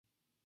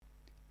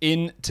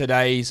In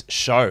today's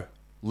show,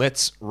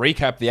 let's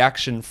recap the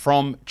action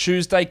from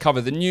Tuesday,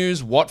 cover the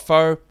news,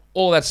 Watfo,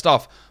 all that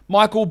stuff.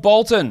 Michael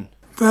Bolton.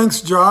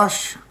 Thanks,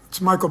 Josh. It's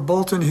Michael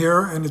Bolton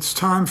here, and it's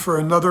time for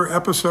another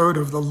episode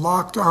of the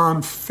Locked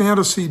On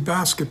Fantasy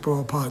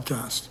Basketball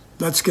Podcast.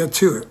 Let's get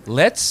to it.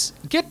 Let's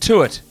get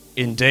to it,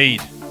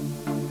 indeed.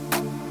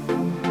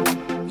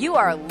 You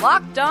are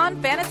Locked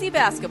On Fantasy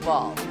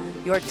Basketball,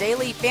 your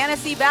daily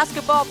fantasy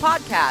basketball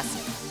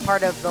podcast,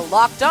 part of the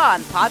Locked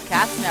On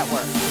Podcast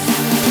Network.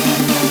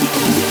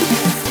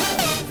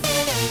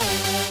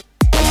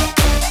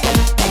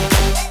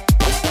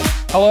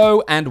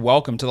 Hello and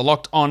welcome to the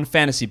Locked On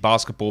Fantasy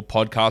Basketball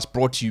Podcast,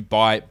 brought to you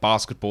by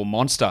Basketball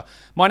Monster.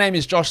 My name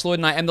is Josh Lloyd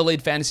and I am the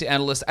lead fantasy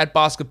analyst at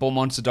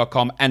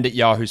basketballmonster.com and at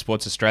Yahoo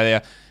Sports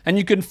Australia. And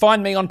you can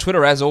find me on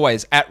Twitter as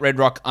always at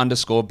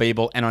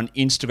redrock_Beeble and on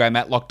Instagram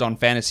at Locked On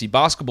Fantasy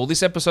Basketball.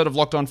 This episode of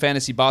Locked On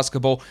Fantasy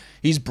Basketball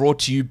is brought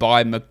to you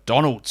by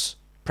McDonald's.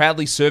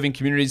 Proudly serving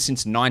communities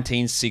since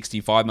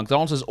 1965,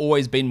 McDonald's has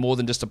always been more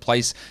than just a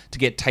place to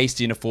get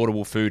tasty and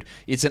affordable food.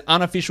 It's an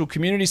unofficial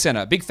community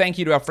center. Big thank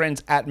you to our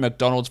friends at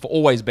McDonald's for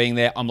always being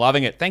there. I'm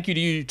loving it. Thank you to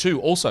you too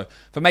also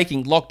for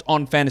making Locked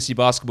On Fantasy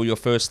Basketball your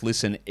first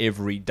listen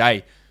every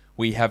day.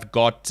 We have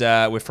got,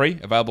 we're free,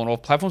 available on all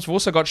platforms. We've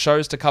also got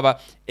shows to cover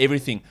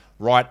everything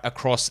right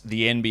across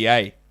the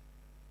NBA.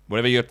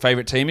 Whatever your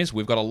favorite team is,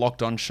 we've got a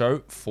Locked On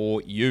show for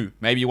you.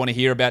 Maybe you want to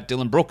hear about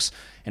Dillon Brooks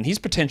and his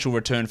potential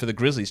return for the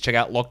Grizzlies. Check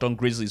out Locked On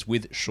Grizzlies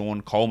with Sean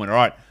Coleman. All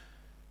right,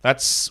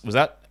 was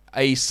that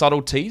a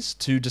subtle tease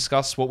to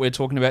discuss what we're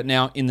talking about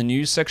now in the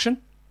news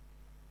section?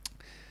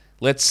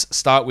 Let's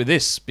start with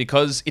this,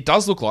 because it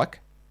does look like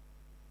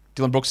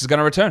Dillon Brooks is going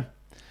to return.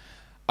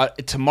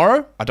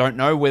 Tomorrow, I don't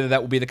know whether that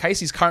will be the case.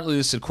 He's currently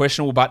listed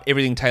questionable, but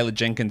everything Taylor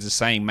Jenkins is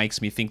saying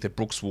makes me think that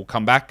Brooks will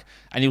come back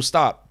and he'll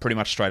start pretty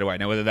much straight away.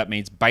 Now, whether that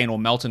means Bane or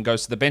Melton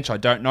goes to the bench, I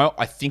don't know.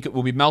 I think it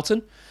will be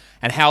Melton.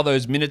 And how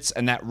those minutes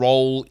and that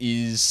role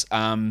is,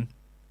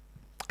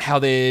 how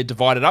they're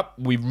divided up,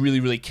 will be really,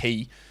 really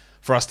key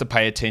for us to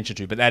pay attention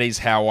to. But that is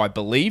how I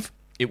believe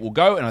it will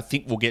go, and I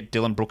think we'll get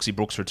Dillon Brooks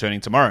returning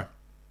tomorrow.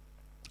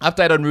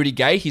 Update on Rudy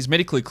Gay. He's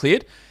medically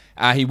cleared.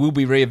 He will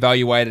be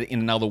reevaluated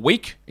in another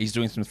week. He's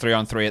doing some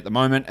 3-on-3 at the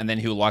moment, and then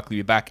he'll likely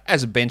be back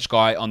as a bench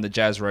guy on the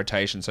Jazz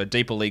rotation. So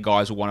deeper league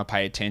guys will want to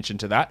pay attention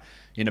to that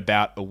in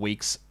about a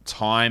week's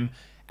time.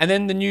 And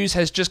then the news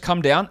has just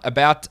come down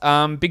about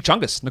Big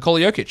Chungus, Nikola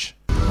Jokic.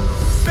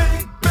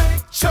 Big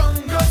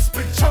Chungus,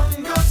 Big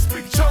Chungus,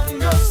 Big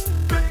Chungus,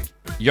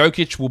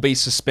 Jokic will be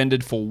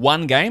suspended for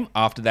one game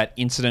after that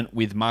incident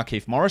with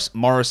Markieff Morris.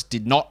 Morris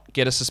did not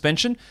get a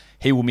suspension.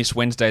 He will miss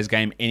Wednesday's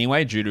game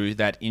anyway due to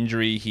that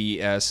injury he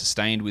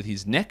sustained with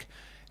his neck.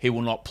 He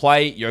will not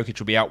play. Jokic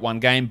will be out one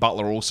game.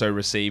 Butler also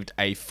received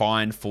a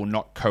fine for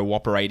not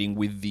cooperating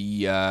with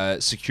the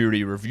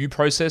security review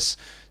process.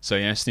 So,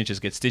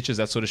 snitches get stitches,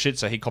 that sort of shit.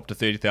 So he copped a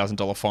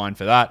 $30,000 fine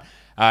for that.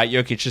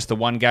 Jokic just the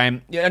one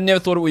game. I never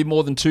thought it would be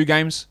more than 2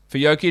 games for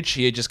Jokic.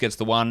 He just gets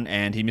the one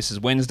and he misses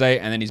Wednesday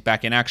and then he's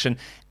back in action.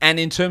 And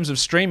in terms of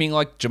streaming,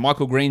 like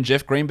JaMychal Green,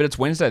 Jeff Green, but it's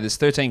Wednesday. There's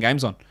 13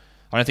 games on.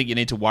 I don't think you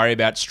need to worry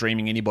about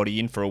streaming anybody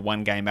in for a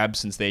one-game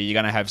absence there. You're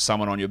going to have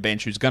someone on your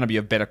bench who's going to be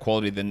of better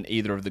quality than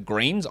either of the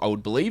Greens, I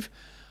would believe,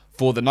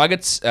 for the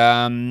Nuggets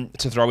to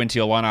throw into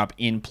your lineup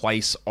in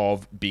place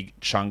of Big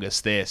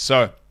Chungus there.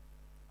 So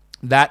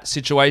that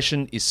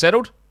situation is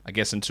settled, I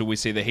guess, until we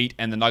see the Heat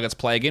and the Nuggets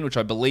play again, which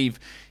I believe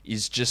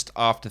is just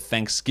after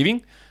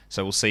Thanksgiving.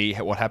 So we'll see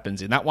what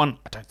happens in that one.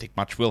 I don't think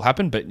much will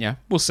happen, but yeah,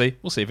 we'll see.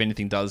 We'll see if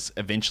anything does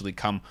eventually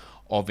come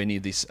of any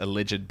of this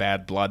alleged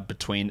bad blood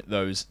between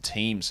those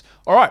teams.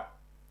 All right.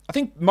 I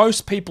think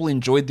most people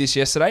enjoyed this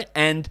yesterday,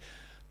 and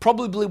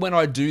probably when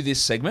I do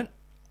this segment,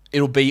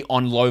 it'll be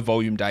on low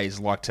volume days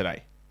like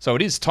today. So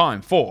it is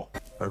time for...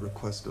 I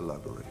request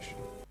elaboration.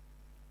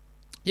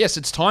 Yes,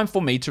 it's time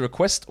for me to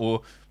request,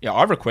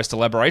 I request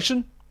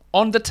elaboration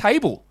on the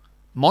table.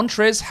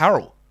 Montrezl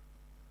Harrell.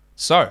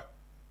 So,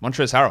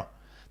 Montrezl Harrell.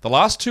 The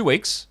last 2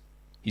 weeks,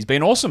 he's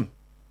been awesome.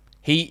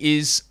 He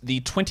is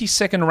the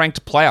 22nd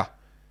ranked player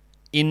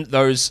in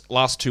those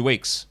last 2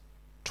 weeks.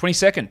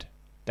 22nd.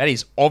 That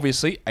is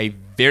obviously a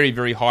very,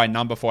 very high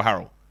number for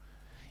Harrell.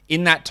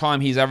 In that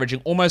time, he's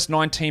averaging almost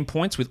 19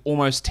 points with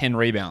almost 10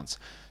 rebounds.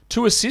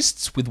 2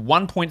 assists with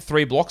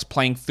 1.3 blocks,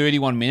 playing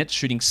 31 minutes,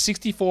 shooting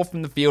 64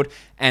 from the field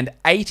and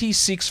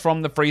 86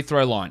 from the free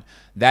throw line.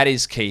 That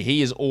is key. He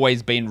has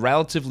always been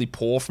relatively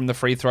poor from the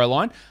free throw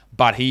line,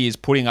 but he is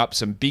putting up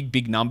some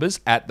big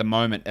numbers at the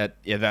moment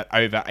at that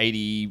over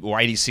 80 or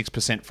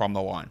 86% from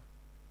the line.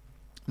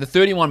 The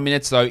 31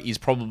 minutes, though, is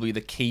probably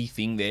the key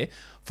thing there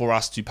for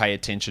us to pay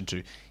attention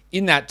to.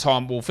 In that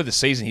time, for the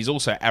season, he's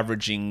also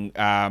averaging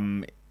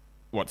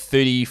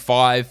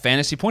 35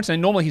 fantasy points. Now,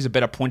 normally he's a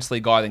better points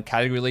league guy than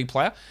category league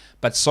player,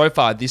 but so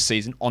far this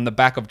season, on the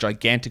back of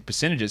gigantic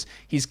percentages,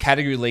 his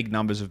category league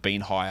numbers have been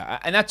higher.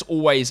 And that's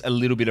always a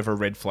little bit of a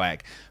red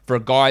flag. For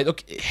a guy,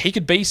 look, he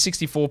could be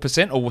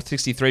 64% or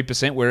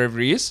 63% wherever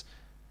he is.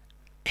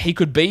 He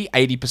could be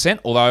 80%,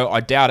 although I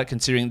doubt it,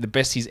 considering the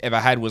best he's ever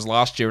had was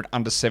last year at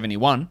under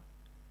 71.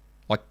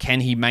 Like,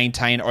 can he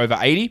maintain over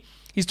 80?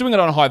 He's doing it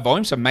on a high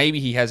volume, so maybe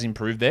he has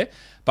improved there.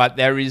 But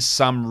there is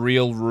some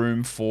real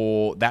room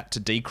for that to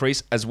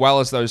decrease, as well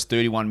as those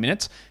 31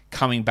 minutes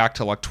coming back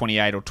to like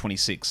 28 or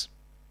 26.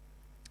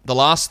 The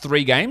last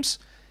 3 games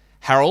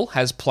Harrell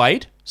has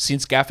played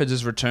since Gafford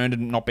has returned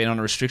and not been on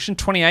a restriction,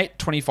 28,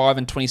 25,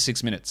 and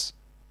 26 minutes.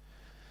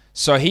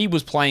 So he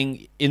was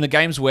playing in the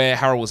games where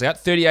Harrell was out,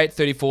 38,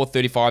 34,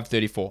 35,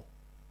 34.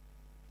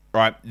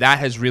 Right, that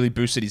has really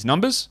boosted his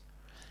numbers.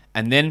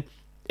 And then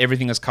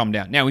everything has come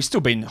down. Now, he's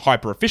still been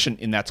hyper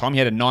efficient in that time. He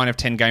had a 9 of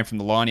 10 game from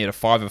the line. He had a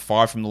 5 of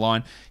 5 from the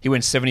line. He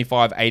went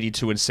 75,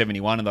 82, and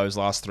 71 in those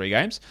last 3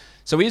 games.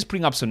 So he is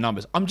putting up some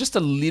numbers. I'm just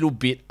a little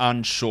bit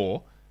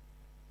unsure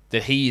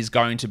that he is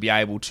going to be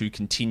able to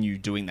continue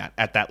doing that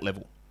at that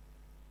level.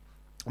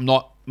 I'm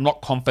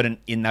not confident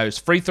in those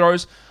free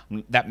throws.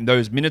 That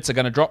those minutes are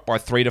going to drop by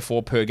 3 to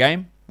 4 per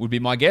game, would be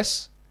my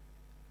guess.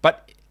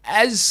 But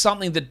as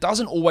something that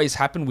doesn't always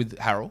happen with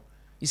Harrell,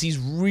 is he's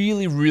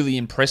really, really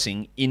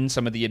impressing in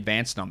some of the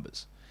advanced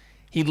numbers.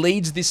 He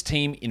leads this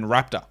team in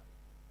Raptor.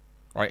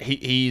 Right?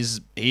 He is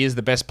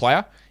the best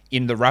player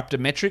in the Raptor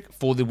metric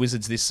for the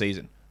Wizards this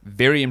season.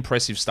 Very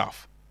impressive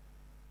stuff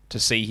to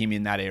see him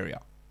in that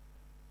area.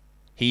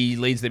 He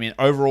leads them in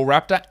overall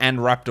Raptor and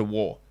Raptor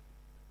WAR.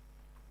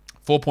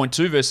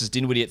 4.2 versus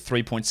Dinwiddie at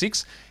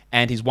 3.6,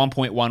 and his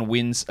 1.1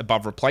 wins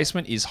above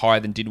replacement is higher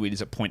than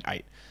Dinwiddie's at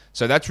 0.8.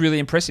 So that's really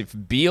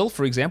impressive. Beal,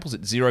 for example, is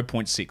at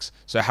 0.6.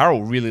 So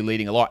Harrell really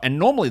leading a lot. And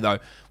normally, though,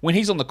 when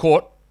he's on the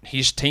court,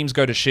 his teams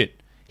go to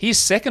shit. He's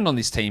second on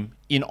this team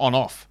in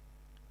on-off,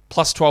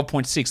 plus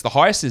 12.6. The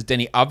highest is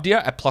Denny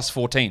Avdia at plus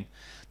 14.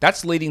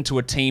 That's leading to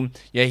a team,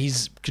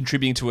 he's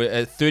contributing to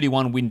a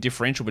 31 win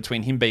differential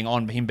between him being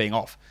on and him being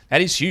off.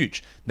 That is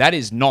huge. That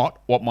is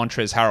not what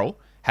Montrezl Harrell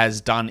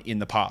has done in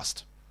the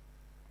past.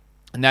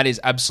 And that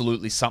is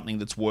absolutely something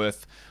that's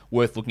worth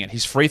looking at.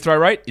 His free throw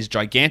rate is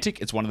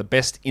gigantic. It's one of the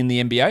best in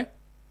the NBA.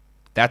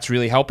 That's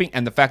really helping.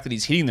 And the fact that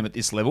he's hitting them at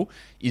this level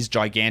is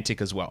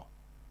gigantic as well.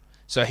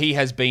 So he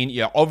has been,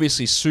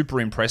 obviously super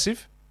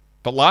impressive.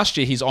 But last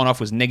year, his on-off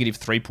was negative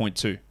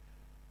 3.2.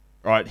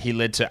 Right? He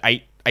led to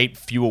eight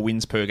fewer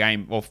wins per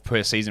game or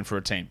per season for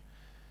a team.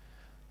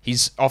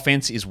 His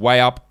offense is way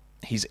up.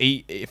 His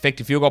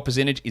effective field goal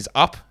percentage is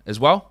up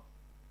as well,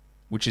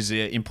 which is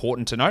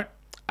important to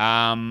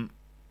note.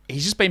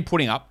 He's just been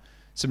putting up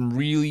some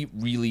really,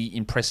 really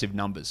impressive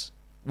numbers,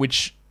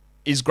 which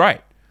is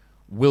great.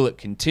 Will it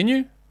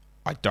continue?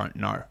 I don't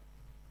know.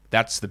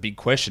 That's the big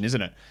question,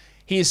 isn't it?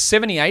 He is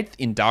 78th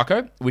in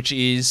Darko, which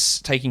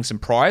is taking some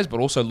priors, but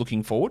also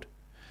looking forward.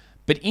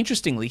 But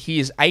interestingly, he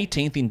is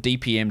 18th in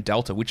DPM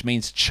Delta, which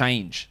means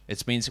change.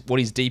 It means what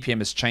his DPM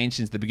has changed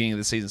since the beginning of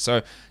the season.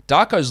 So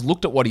Darko's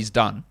looked at what he's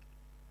done,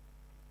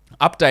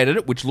 updated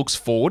it, which looks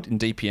forward in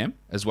DPM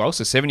as well.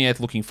 So 78th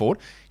looking forward.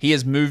 He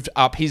has moved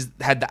up. He's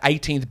had the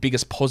 18th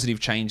biggest positive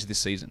change this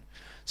season.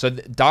 So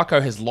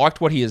Darko has liked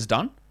what he has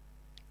done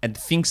and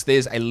thinks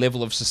there's a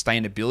level of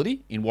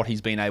sustainability in what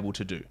he's been able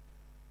to do.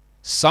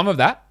 Some of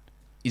that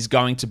is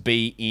going to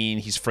be in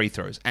his free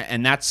throws.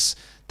 And that's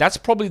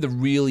probably the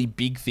really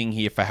big thing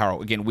here for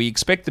Harrell. Again, we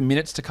expect the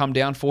minutes to come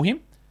down for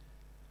him,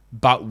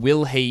 but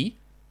will he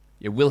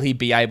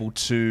be able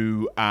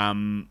to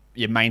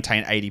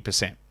maintain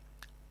 80%?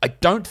 I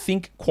don't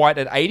think quite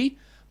at 80,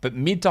 but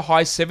mid to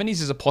high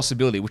 70s is a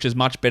possibility, which is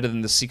much better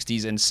than the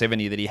 60s and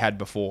 70 that he had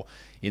before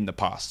in the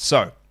past.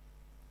 So,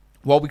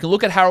 while we can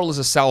look at Harrell as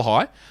a sell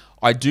high,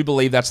 I do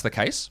believe that's the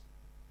case.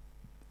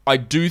 I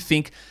do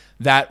think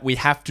that we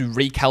have to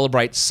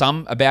recalibrate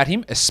some about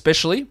him,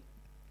 especially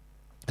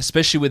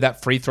with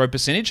that free throw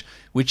percentage,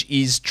 which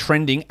is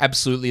trending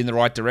absolutely in the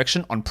right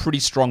direction on pretty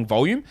strong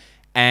volume,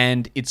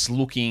 and it's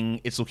looking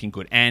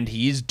good. And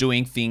he is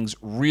doing things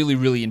really,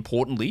 really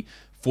importantly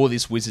for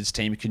this Wizards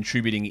team,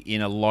 contributing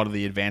in a lot of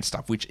the advanced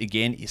stuff, which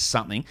again is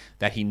something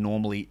that he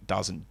normally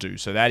doesn't do.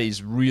 So that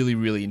is really,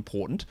 really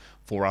important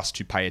for us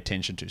to pay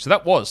attention to. So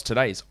that was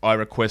today's I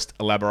Request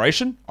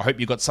elaboration. I hope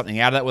you got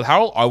something out of that with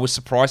Harrell. I was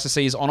surprised to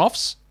see his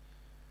on-offs.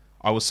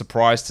 I was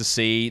surprised to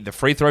see the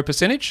free throw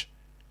percentage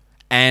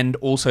and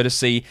also to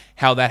see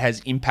how that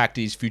has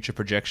impacted his future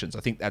projections. I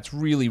think that's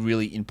really,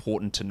 really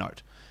important to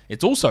note.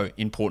 It's also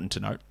important to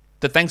note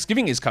that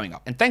Thanksgiving is coming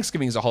up, and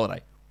Thanksgiving is a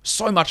holiday.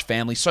 So much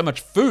family, so much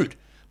food.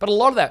 But a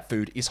lot of that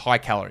food is high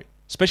calorie,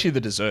 especially the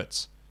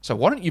desserts. So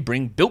why don't you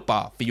bring Built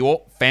Bar for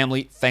your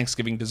family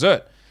Thanksgiving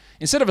dessert?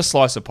 Instead of a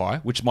slice of pie,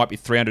 which might be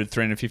 300,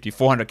 350,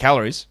 400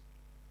 calories,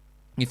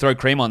 you throw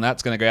cream on that,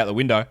 it's going to go out the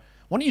window.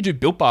 Why don't you do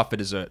Built Bar for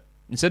dessert?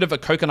 Instead of a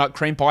coconut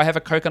cream pie, have a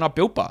coconut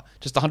Built Bar,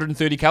 just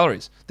 130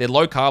 calories. They're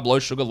low carb, low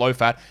sugar, low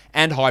fat,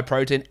 and high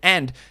protein,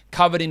 and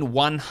covered in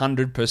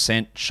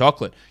 100%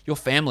 chocolate. Your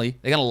family,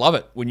 they're going to love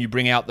it when you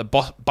bring out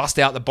bust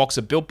out the box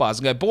of Built Bars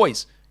and go,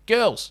 boys,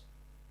 girls,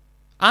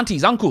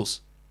 aunties,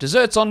 uncles,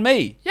 desserts on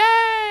me.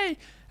 Yay!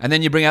 And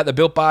then you bring out the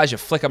Built Bars, you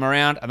flick them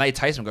around, and they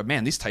taste them and go,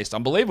 man, this tastes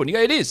unbelievable. And you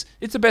go, it is.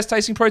 It's the best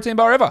tasting protein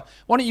bar ever.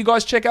 Why don't you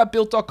guys check out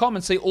Built.com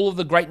and see all of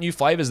the great new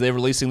flavors they're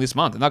releasing this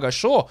month? And they'll go,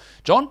 sure,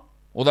 John.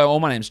 Although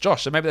my name's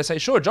Josh, so maybe they say,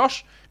 sure,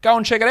 Josh, go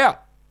and check it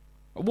out.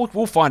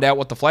 We'll find out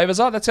what the flavors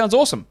are. That sounds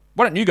awesome.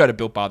 Why don't you go to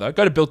Built Bar, though?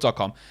 Go to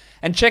Built.com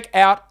and check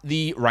out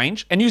the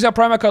range and use our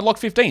promo code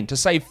LOCK15 to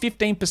save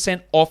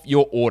 15% off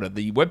your order.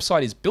 The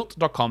website is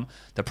Built.com.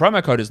 The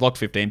promo code is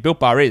LOCK15. Built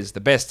Bar is the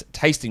best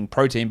tasting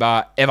protein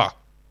bar ever.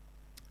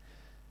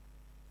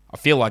 I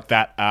feel like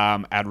that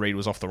ad read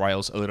was off the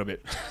rails a little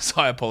bit,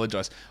 so I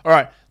apologize. All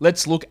right,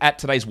 let's look at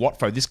today's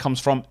Watfo. This comes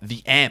from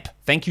The Amp.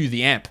 Thank you,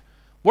 The Amp.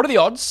 What are the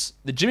odds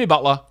that Jimmy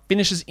Butler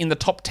finishes in the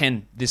top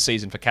 10 this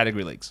season for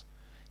category leagues?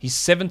 He's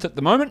 7th at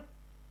the moment.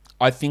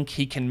 I think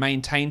he can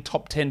maintain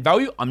top 10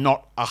 value. I'm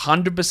not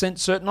 100%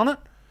 certain on it.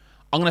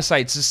 I'm going to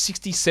say it's a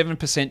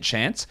 67%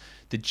 chance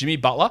that Jimmy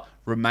Butler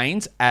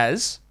remains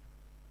as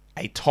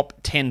a top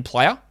 10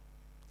 player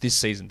this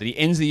season, that he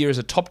ends the year as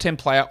a top 10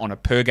 player on a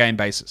per-game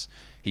basis.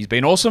 He's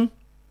been awesome.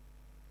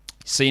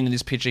 Seen in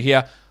this picture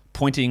here,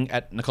 pointing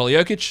at Nikola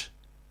Jokic.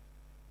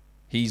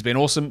 He's been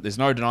awesome. There's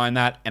no denying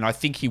that. And I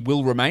think he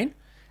will remain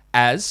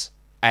as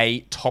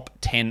a top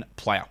 10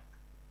 player.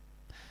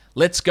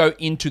 Let's go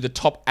into the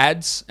top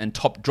ads and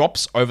top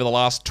drops over the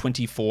last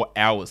 24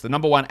 hours. The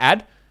number one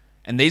ad,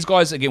 and these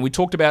guys, again, we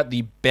talked about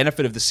the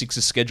benefit of the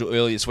Sixers schedule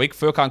earlier this week.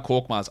 Furkan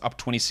Korkmaz up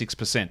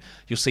 26%.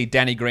 You'll see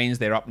Danny Green's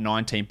there up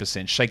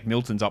 19%. Shake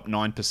Milton's up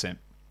 9%.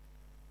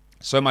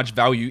 So much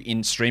value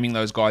in streaming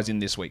those guys in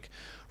this week.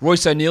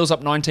 Royce O'Neal's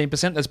up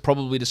 19%. That's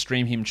probably to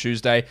stream him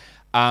Tuesday.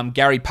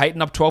 Gary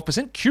Payton up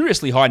 12%.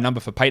 Curiously high number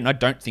for Payton. I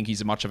don't think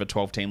he's much of a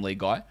 12-team league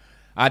guy.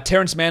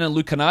 Terrence Mann and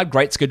Luke Kennard,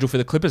 great schedule for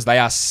the Clippers. They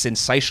are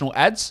sensational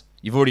ads.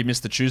 You've already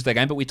missed the Tuesday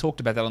game, but we talked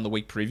about that on the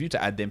week preview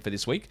to add them for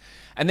this week.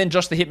 And then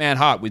Josh the Hitman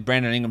Hart, with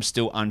Brandon Ingram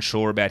still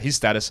unsure about his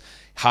status.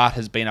 Hart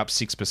has been up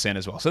 6%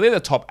 as well. So they're the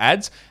top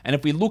ads. And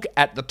if we look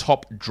at the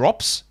top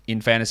drops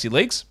in fantasy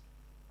leagues,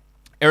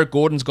 Eric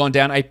Gordon's gone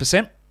down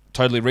 8%.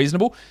 Totally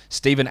reasonable.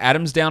 Steven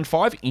Adams down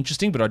 5%.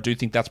 Interesting, but I do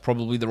think that's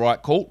probably the right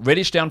call.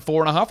 Reddish down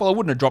 4.5%. Well, I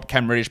wouldn't have dropped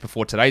Cam Reddish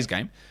before today's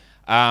game.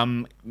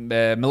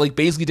 Malik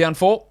Beasley down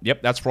 4%.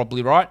 Yep, that's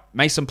probably right.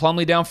 Mason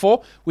Plumlee down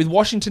 4%. With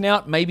Washington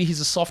out, maybe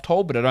he's a soft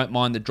hold, but I don't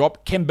mind the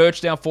drop. Ken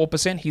Birch down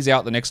 4%. He's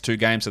out the next 2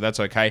 games, so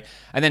that's okay.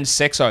 And then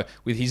Sexo,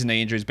 with his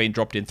knee injury, has been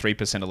dropped in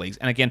 3% of leagues.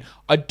 And again,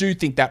 I do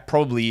think that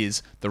probably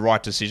is the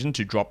right decision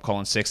to drop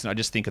Colin Sexton. I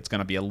just think it's going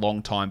to be a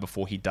long time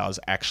before he does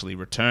actually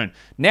return.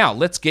 Now,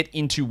 let's get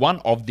into one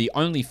of the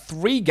only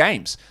 3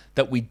 games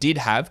that we did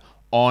have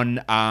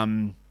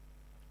on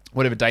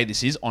whatever day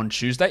this is, on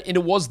Tuesday, and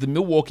it was the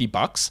Milwaukee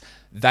Bucks.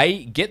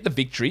 They get the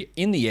victory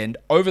in the end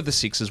over the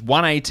Sixers,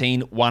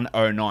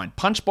 118-109.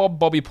 Punch Bob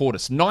Bobby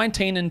Portis,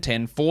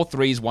 19-10, 4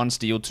 threes, 1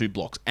 steal, 2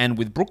 blocks. And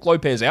with Brook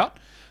Lopez out,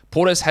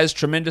 Portis has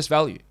tremendous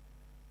value.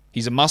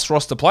 He's a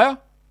must-roster player.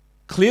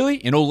 Clearly,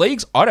 in all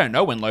leagues, I don't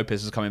know when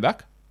Lopez is coming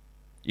back.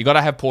 You got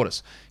to have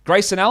Portis.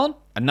 Grayson Allen,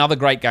 another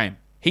great game.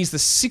 He's the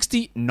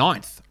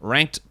 69th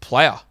ranked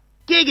player.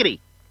 Giggity!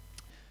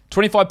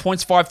 25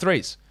 points, 5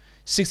 threes,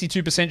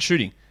 62%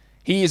 shooting.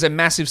 He is a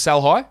massive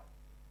sell high.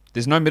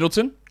 There's no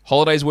Middleton.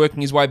 Holiday's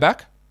working his way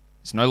back.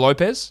 There's no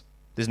Lopez.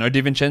 There's no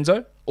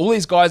DiVincenzo. All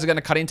these guys are going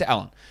to cut into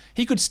Allen.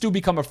 He could still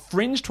become a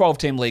fringe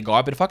 12-team league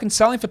guy, but if I can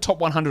sell him for top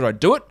 100, I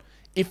do it.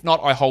 If not,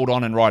 I hold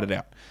on and ride it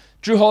out.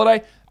 Drew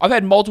Holiday, I've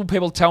had multiple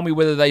people tell me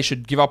whether they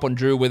should give up on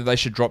Drew or whether they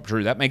should drop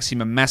Drew. That makes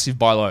him a massive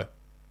buy low.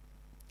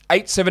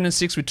 8, 7, and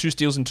 6 with 2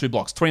 steals and 2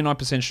 blocks.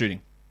 29%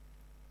 shooting.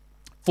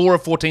 4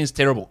 of 14 is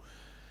terrible.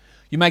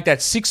 You make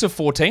that 6 of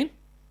 14,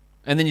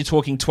 and then you're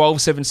talking 12,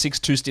 7, 6,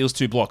 2 steals,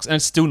 2 blocks. And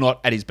it's still not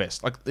at his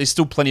best. Like, there's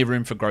still plenty of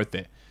room for growth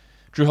there.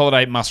 Drew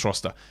Holiday, must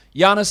roster.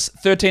 Giannis,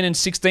 13 and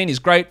 16 is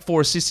great.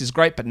 4 assists is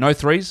great, but no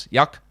threes.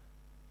 Yuck.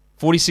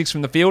 46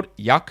 from the field.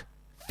 Yuck.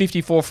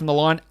 54 from the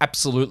line.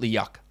 Absolutely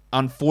yuck.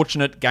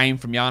 Unfortunate game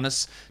from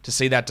Giannis to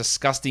see that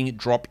disgusting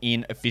drop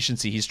in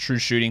efficiency. His true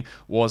shooting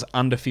was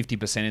under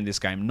 50% in this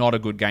game. Not a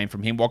good game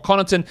from him. While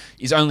Connaughton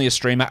is only a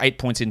streamer, 8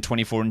 points in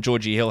 24, and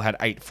Georgie Hill had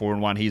 8, 4,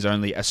 and 1. He's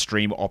only a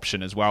stream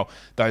option as well.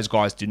 Those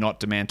guys do not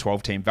demand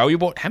 12-team value.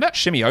 But how about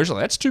Shemi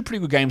Ojeleye? That's 2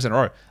 pretty good games in a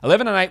row.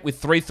 11 and 8 with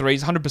 3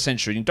 threes, 100%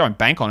 shooting. Don't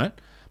bank on it.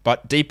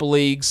 But deeper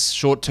leagues,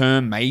 short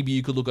term, maybe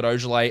you could look at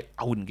Ojeleye.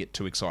 I wouldn't get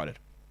too excited.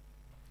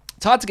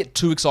 It's hard to get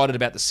too excited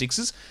about the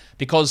Sixers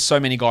because so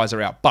many guys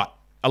are out. But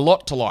a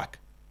lot to like.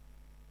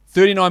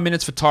 39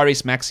 minutes for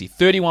Tyrese Maxey.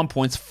 31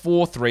 points,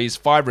 4 threes,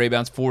 5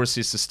 rebounds, 4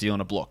 assists, a steal,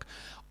 and a block.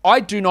 I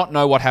do not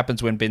know what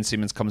happens when Ben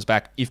Simmons comes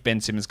back, if Ben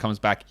Simmons comes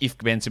back, if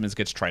Ben Simmons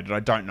gets traded.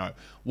 I don't know.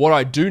 What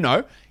I do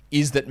know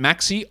is that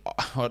Maxey...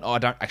 I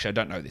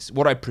don't know this.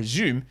 What I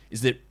presume is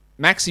that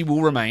Maxey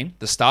will remain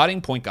the starting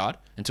point guard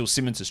until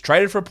Simmons is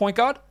traded for a point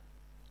guard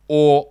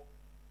or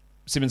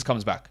Simmons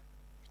comes back.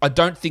 I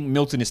don't think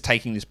Milton is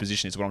taking this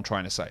position, is what I'm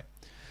trying to say.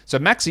 So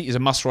Maxey is a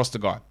must-roster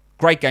guy.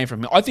 Great game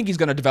from him. I think he's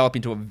going to develop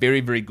into a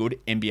very, very good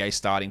NBA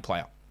starting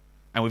player.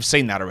 And we've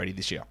seen that already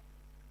this year.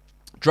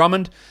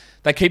 Drummond,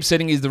 they keep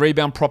setting the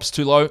rebound props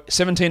too low.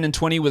 17 and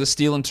 20 with a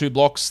steal and 2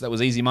 blocks. That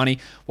was easy money.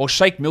 While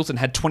Shake Milton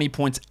had 20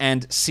 points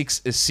and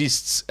 6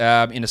 assists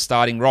in a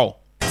starting role.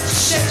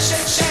 Shake,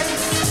 shake, shake.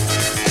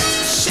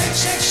 Shake,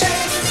 shake,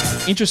 shake.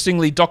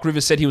 Interestingly, Doc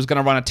Rivers said he was going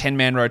to run a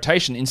 10-man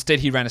rotation. Instead,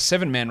 he ran a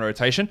 7-man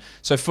rotation.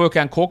 So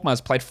Furkan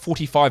Korkmaz played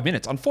 45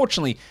 minutes.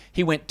 Unfortunately,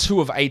 he went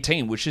 2 of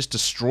 18, which just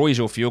destroys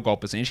your field goal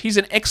percentage. He's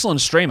an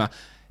excellent streamer.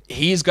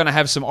 He is going to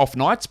have some off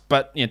nights,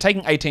 but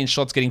taking 18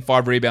 shots, getting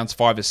 5 rebounds,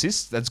 5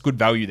 assists, that's good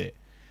value there.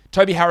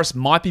 Toby Harris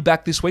might be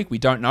back this week. We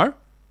don't know.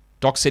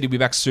 Doc said he'll be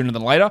back sooner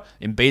than later.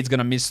 Embiid's going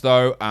to miss,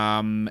 though.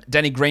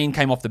 Danny Green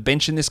came off the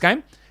bench in this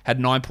game. Had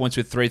 9 points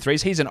with 3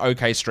 threes. He's an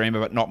okay streamer,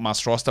 but not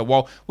must roster.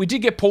 While we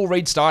did get Paul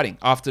Reed starting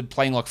after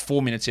playing like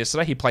 4 minutes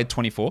yesterday. He played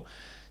 24.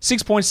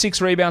 6 points, 6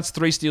 rebounds,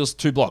 3 steals,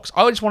 2 blocks.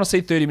 I just want to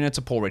see 30 minutes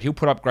of Paul Reed. He'll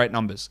put up great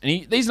numbers.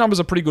 And these numbers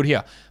are pretty good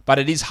here. But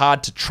it is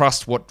hard to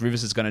trust what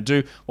Rivers is going to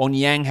do. While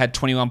Niang had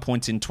 21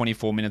 points in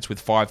 24 minutes with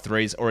 5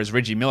 threes, or as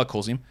Reggie Miller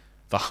calls him,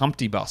 the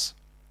Humpty Bus.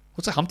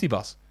 What's a Humpty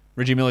Bus?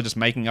 Reggie Miller just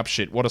making up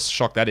shit. What a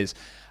shock that is.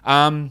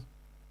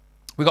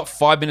 We got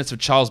 5 minutes of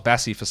Charles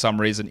Bassey for some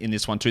reason in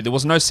this one too. There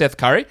was no Seth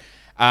Curry.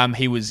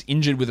 He was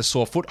injured with a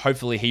sore foot.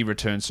 Hopefully he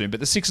returns soon. But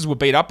the Sixers were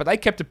beat up, but they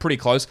kept it pretty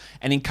close.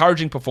 And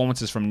encouraging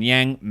performances from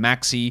Niang,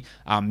 Maxey,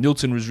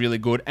 Milton was really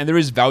good. And there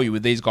is value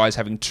with these guys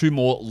having 2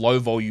 more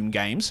low-volume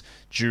games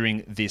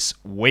during this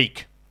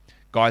week.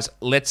 Guys,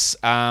 let's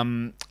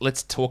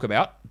talk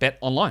about Bet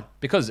Online,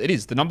 because it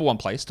is the number one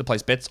place to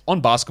place bets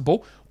on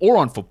basketball or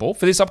on football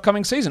for this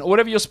upcoming season, or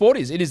whatever your sport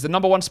is. It is the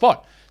number one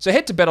spot. So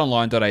head to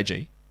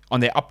betonline.ag on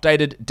their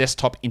updated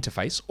desktop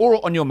interface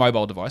or on your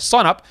mobile device.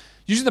 Sign up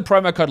using the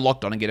promo code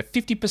LOCKEDON and get a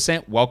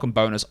 50% welcome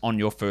bonus on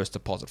your first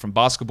deposit from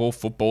basketball,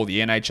 football,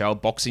 the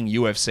NHL, boxing,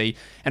 UFC,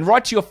 and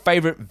right to your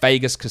favorite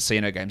Vegas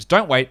casino games.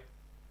 Don't wait.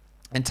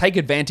 And take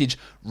advantage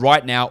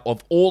right now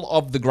of all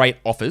of the great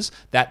offers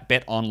that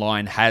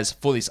BetOnline has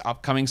for this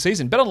upcoming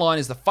season. BetOnline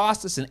is the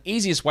fastest and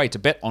easiest way to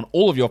bet on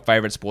all of your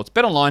favorite sports.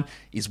 BetOnline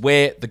is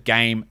where the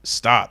game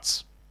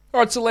starts. All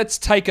right, so let's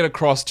take it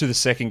across to the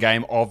second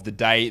game of the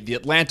day. The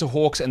Atlanta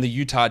Hawks and the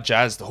Utah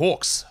Jazz. The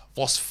Hawks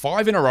lost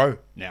 5 in a row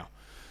now.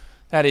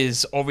 That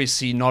is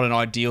obviously not an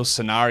ideal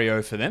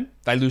scenario for them.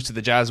 They lose to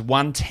the Jazz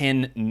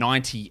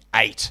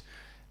 110-98.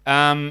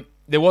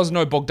 There was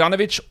no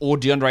Bogdanovic or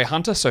DeAndre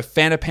Hunter, so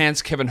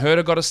Fanapants Kevin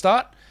Huerter got a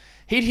start.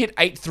 He'd hit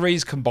 8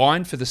 threes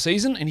combined for the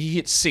season, and he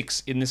hit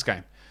 6 in this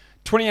game.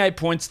 28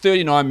 points,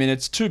 39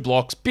 minutes, 2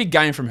 blocks, big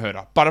game from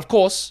Huerter. But of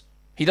course,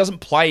 he doesn't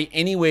play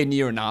anywhere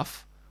near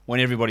enough when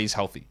everybody's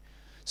healthy.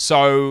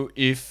 So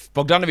if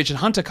Bogdanovic and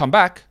Hunter come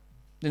back,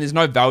 then there's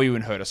no value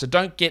in Huerter. So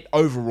don't get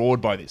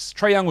overawed by this.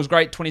 Trae Young was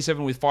great,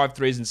 27 with 5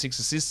 threes and 6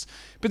 assists,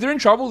 but they're in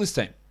trouble, this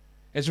team.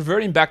 It's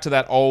reverting back to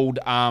that old...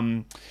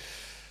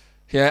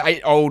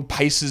 8 old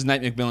Pacers,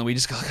 Nate McMillan. We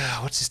just go,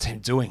 what's this team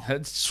doing?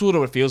 That's sort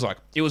of what it feels like.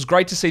 It was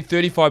great to see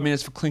 35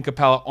 minutes for Clint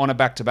Capella on a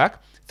back-to-back.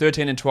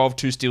 13 and 12,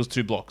 2 steals,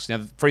 2 blocks. Now,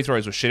 the free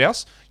throws were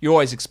shithouse. You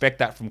always expect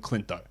that from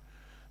Clint, though.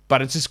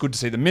 But it's just good to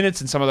see the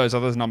minutes and some of those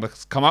other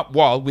numbers come up.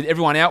 While with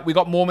everyone out, we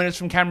got more minutes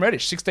from Cam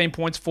Reddish. 16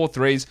 points, 4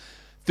 threes,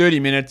 30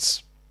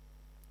 minutes.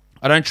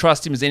 I don't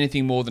trust him as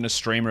anything more than a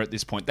streamer at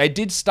this point. They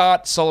did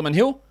start Solomon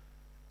Hill.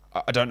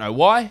 I don't know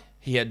why.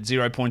 He had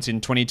 0 points in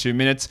 22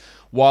 minutes,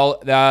 while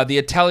the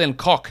Italian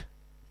cock,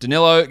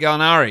 Danilo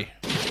Gallinari.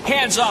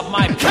 Hands off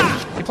my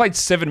cock! He played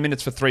 7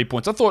 minutes for 3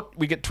 points. I thought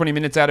we'd get 20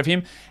 minutes out of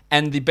him,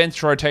 and the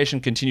bench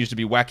rotation continues to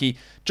be wacky.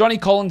 Johnny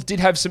Collins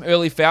did have some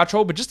early foul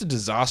trouble, but just a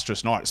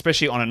disastrous night,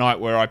 especially on a night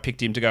where I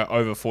picked him to go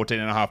over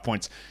 14.5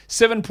 points.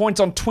 7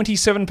 points on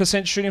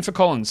 27% shooting for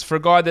Collins. For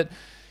a guy that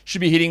should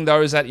be hitting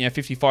those at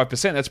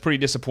 55%. That's pretty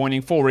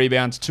disappointing. 4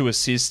 rebounds, 2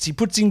 assists. He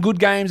puts in good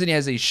games and he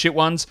has these shit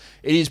ones.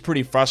 It is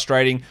pretty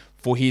frustrating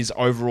for his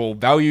overall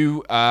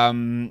value.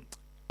 I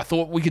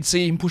thought we could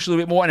see him push a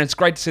little bit more, and it's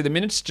great to see the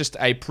minutes. Just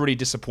a pretty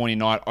disappointing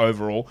night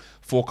overall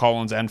for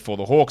Collins and for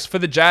the Hawks. For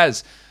the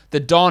Jazz, the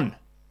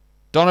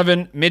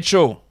Donovan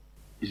Mitchell.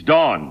 He's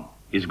Don.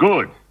 He's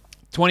good.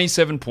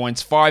 27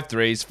 points, 5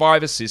 threes,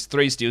 5 assists,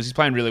 3 steals. He's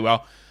playing really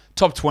well.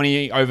 Top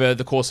 20 over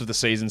the course of the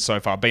season so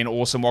far. Been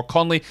awesome. While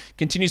Conley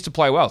continues to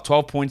play well.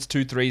 12 points,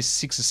 2 threes,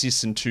 6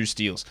 assists, and 2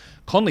 steals.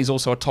 Conley's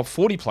also a top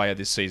 40 player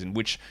this season,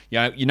 which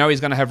you know he's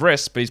going to have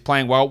rest, but he's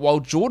playing well. While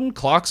Jordan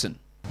Clarkson.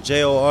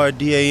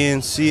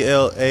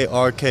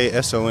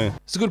 JordanClarkson.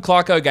 It's a good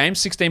Clarko game.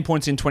 16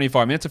 points in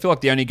 25 minutes. I feel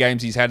like the only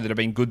games he's had that have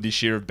been good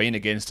this year have been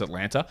against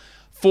Atlanta.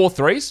 4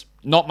 threes.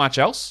 Not much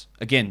else.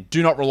 Again,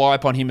 do not rely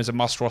upon him as a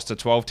must-roster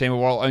 12-teamer,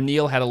 while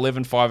O'Neal had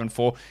 11, 5, and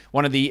 4.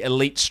 One of the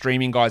elite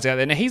streaming guys out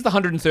there. Now, he's the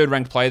 103rd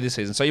ranked player this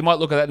season, so you might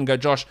look at that and go,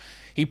 Josh,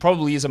 he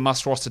probably is a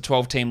must-roster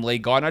 12-team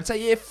league guy. And I'd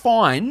say, yeah,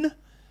 fine.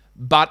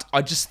 But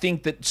I just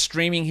think that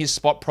streaming his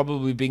spot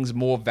probably brings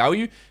more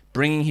value,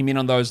 bringing him in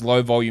on those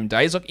low-volume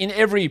days. Like in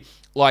every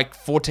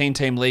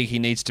 14-team league, he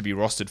needs to be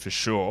rostered for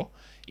sure.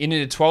 In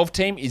a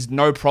 12-team is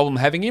no problem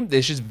having him.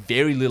 There's just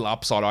very little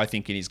upside, I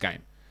think, in his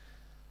game.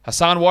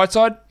 Hassan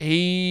Whiteside,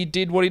 he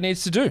did what he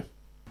needs to do.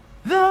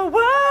 The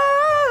world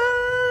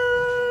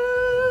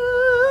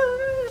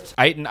assist.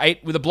 8 and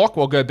 8 with a block,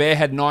 while Gobert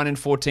had 9 and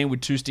 14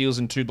 with 2 steals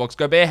and 2 blocks.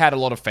 Gobert had a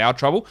lot of foul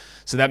trouble,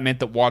 so that meant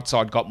that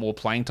Whiteside got more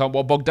playing time,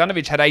 while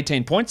Bogdanovic had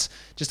 18 points.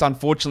 Just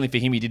unfortunately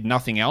for him, he did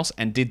nothing else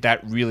and did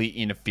that really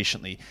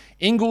inefficiently.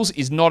 Ingles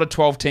is not a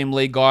 12-team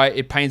league guy.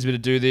 It pains me to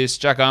do this.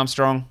 Jack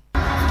Armstrong.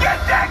 Get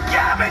that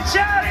garbage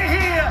out of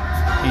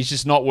here! He's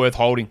just not worth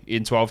holding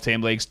in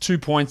 12-team leagues. 2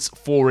 points,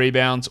 4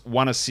 rebounds,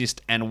 1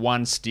 assist, and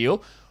 1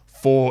 steal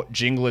for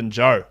Jinglin'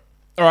 Joe.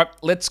 All right,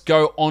 let's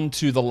go on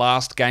to the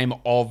last game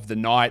of the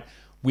night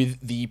with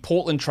the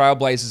Portland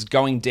Trailblazers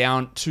going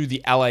down to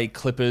the LA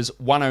Clippers,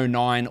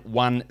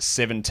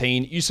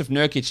 109-117. Yusuf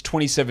Nurkic,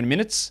 27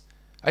 minutes.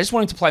 I just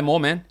want him to play more,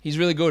 man. He's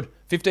really good.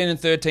 15 and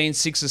 13,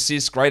 6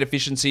 assists, great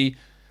efficiency,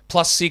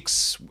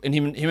 +6, and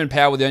him and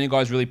Powell were the only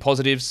guys really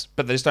positives,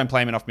 but they just don't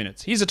play him enough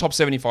minutes. He's a top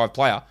 75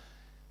 player,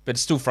 but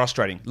it's still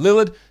frustrating.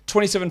 Lillard,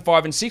 27,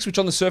 5 and 6, which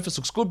on the surface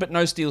looks good, but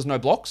no steals, no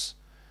blocks.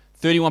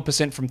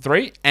 31% from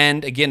 3,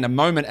 and again, the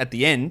moment at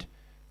the end,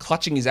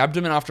 clutching his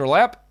abdomen after a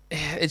layup,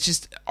 it's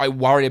just, I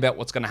worry about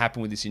what's going to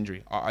happen with this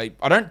injury. I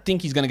don't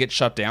think he's going to get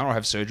shut down or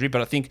have surgery,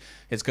 but I think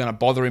it's going to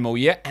bother him all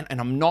year,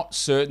 and I'm not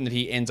certain that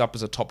he ends up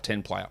as a top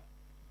 10 player.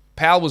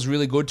 Powell was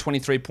really good,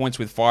 23 points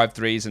with 5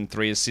 threes and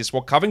 3 assists,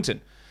 while Covington,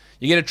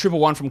 you get a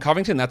 1-1 from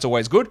Covington, that's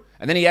always good,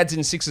 and then he adds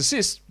in 6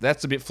 assists,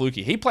 that's a bit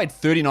fluky. He played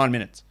 39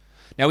 minutes.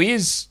 Now, he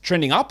is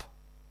trending up,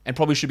 and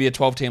probably should be a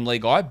 12-team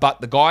league guy, but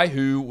the guy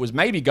who was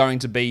maybe going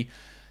to be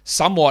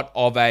somewhat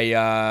of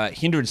a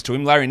hindrance to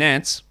him, Larry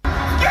Nance.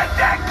 Get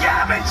that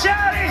garbage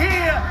out of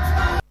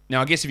here!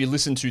 Now, I guess if you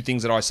listen to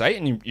things that I say,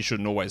 and you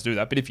shouldn't always do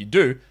that, but if you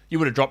do, you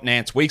would have dropped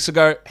Nance weeks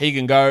ago. He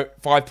can go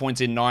 5 points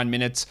in 9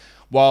 minutes,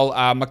 while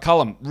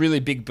McCollum, really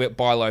big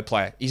buy-low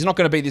player. He's not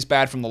going to be this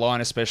bad from the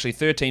line, especially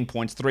 13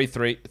 points, 3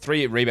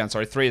 rebounds,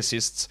 3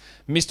 assists,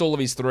 missed all of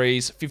his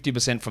threes,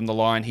 50% from the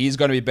line. He is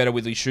going to be better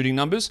with his shooting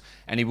numbers,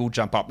 and he will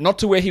jump up. Not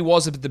to where he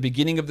was at the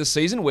beginning of the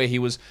season, where he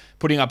was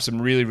putting up some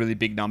really, really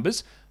big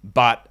numbers,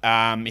 but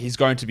he's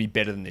going to be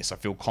better than this. I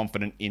feel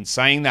confident in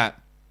saying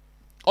that.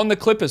 On the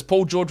Clippers,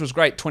 Paul George was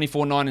great,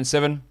 24, 9 and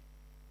 7.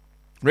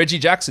 Reggie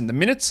Jackson, the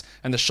minutes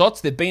and the shots,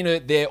 they've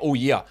been there all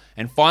year.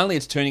 And finally,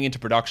 it's turning into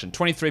production.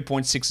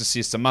 23.6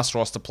 assists, a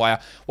must-roster player.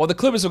 While the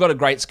Clippers have got a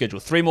great schedule.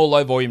 3 more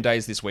low-volume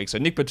days this week. So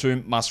Nick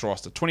Batum,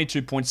 must-roster.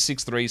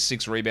 22.63,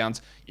 6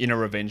 rebounds in a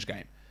revenge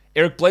game.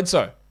 Eric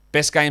Bledsoe,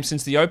 best game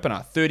since the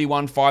opener.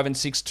 31, 5 and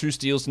 6, 2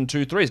 steals and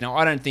 2 threes. Now,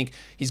 I don't think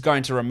he's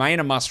going to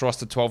remain a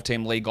must-roster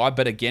 12-team league guy.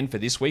 But again, for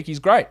this week, he's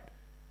great.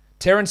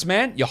 Terrence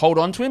Mann, you hold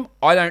on to him.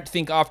 I don't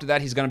think after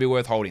that he's going to be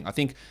worth holding. I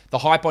think the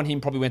hype on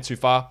him probably went too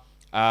far.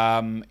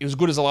 It was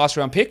good as a last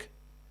round pick,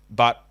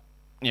 but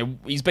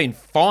he's been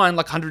fine,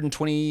 like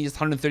 120th,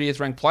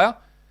 130th ranked player,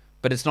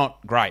 but it's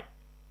not great.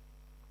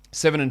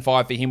 7 and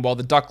 5 for him, while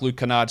the Duck Luke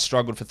Kennard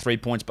struggled for 3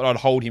 points, but I'd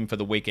hold him for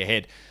the week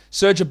ahead.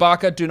 Serge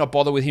Ibaka, do not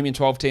bother with him in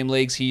 12-team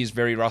leagues. He is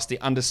very rusty,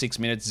 under 6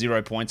 minutes,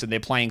 0 points, and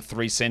they're playing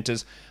 3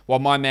 centers, while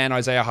my man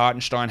Isaiah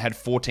Hartenstein had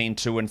 14,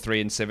 2 and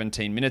 3 in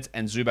 17 minutes,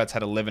 and Zubats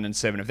had 11 and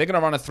 7. If they're going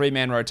to run a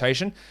 3-man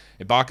rotation,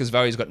 Ibaka's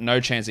value's got no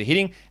chance of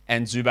hitting,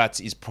 and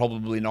Zubats is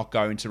probably not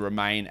going to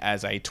remain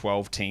as a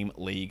 12-team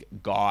league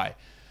guy.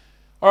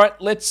 All right,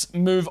 let's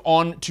move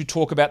on to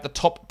talk about the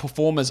top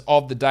performers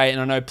of the day. And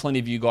I know plenty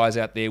of you guys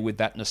out there with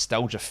that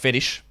nostalgia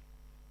fetish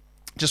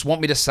just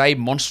want me to say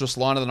monstrous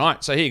line of the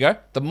night. So here you go.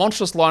 The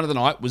monstrous line of the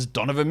night was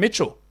Donovan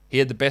Mitchell. He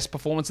had the best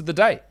performance of the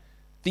day.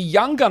 The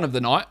young gun of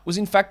the night was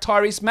in fact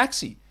Tyrese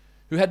Maxey,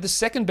 who had the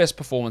second best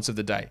performance of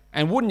the day.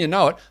 And wouldn't you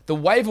know it, the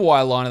waiver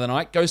wire line of the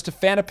night goes to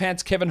Fanta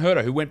Pants Kevin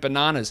Huerter, who went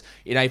bananas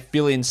in a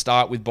fill-in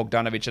start with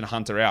Bogdanovic and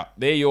Hunter out.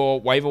 They're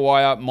your waiver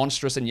wire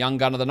monstrous and young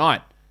gun of the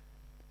night.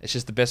 It's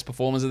just the best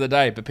performance of the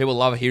day, but people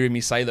love hearing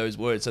me say those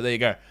words, so there you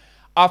go.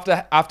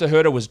 After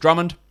Huerter was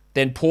Drummond,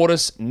 then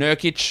Portis,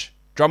 Nurkic,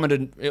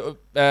 Drummond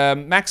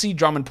and Maxey,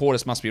 Drummond,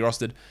 Portis must be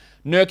rostered.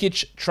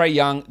 Nurkic, Trae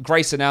Young,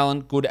 Grayson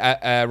Allen, good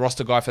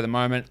roster guy for the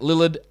moment.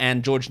 Lillard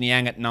and George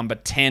Niang at number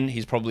 10.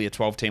 He's probably a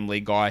 12-team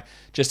league guy,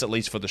 just at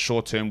least for the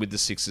short term with the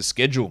Sixers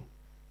schedule.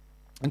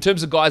 In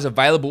terms of guys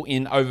available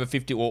in over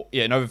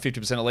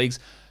 50% of leagues,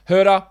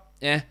 Huerter,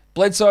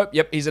 Bledsoe,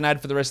 yep, he's an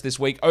ad for the rest of this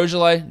week.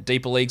 Ojale,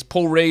 deeper leagues.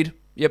 Paul Reed,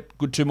 yep,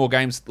 good 2 more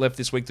games left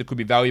this week that could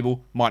be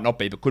valuable. Might not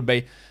be, but could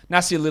be.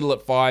 Nasir Little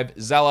at 5.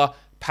 Zeller,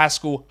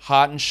 Pascal,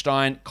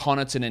 Hartenstein,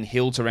 Connaughton, and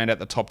Hill to round out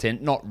the top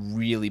 10. Not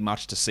really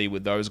much to see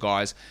with those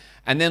guys.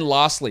 And then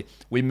lastly,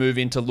 we move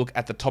in to look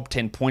at the top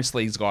 10 points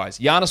leagues guys.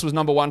 Giannis was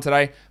number 1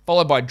 today,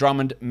 followed by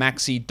Drummond,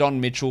 Maxey,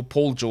 Don Mitchell,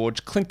 Paul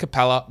George, Clint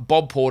Capella,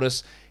 Bob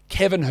Portis,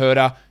 Kevin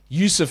Huerter,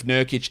 Yusuf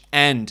Nurkic,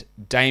 and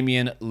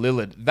Damian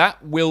Lillard.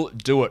 That will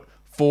do it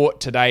for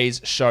today's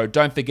show.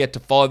 Don't forget to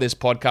follow this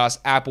podcast,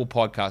 Apple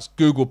Podcasts,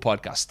 Google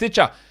Podcasts,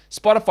 Stitcher,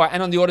 Spotify,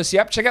 and on the Odyssey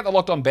app. Check out the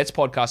Locked On Bets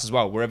podcast as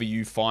well, wherever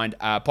you find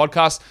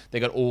podcasts.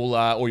 They got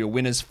all your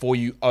winners for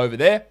you over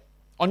there.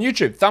 On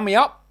YouTube, thumb me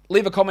up,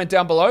 leave a comment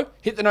down below,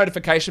 hit the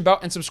notification bell,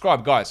 and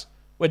subscribe. Guys,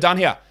 we're done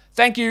here.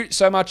 Thank you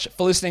so much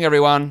for listening,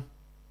 everyone.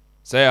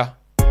 See ya.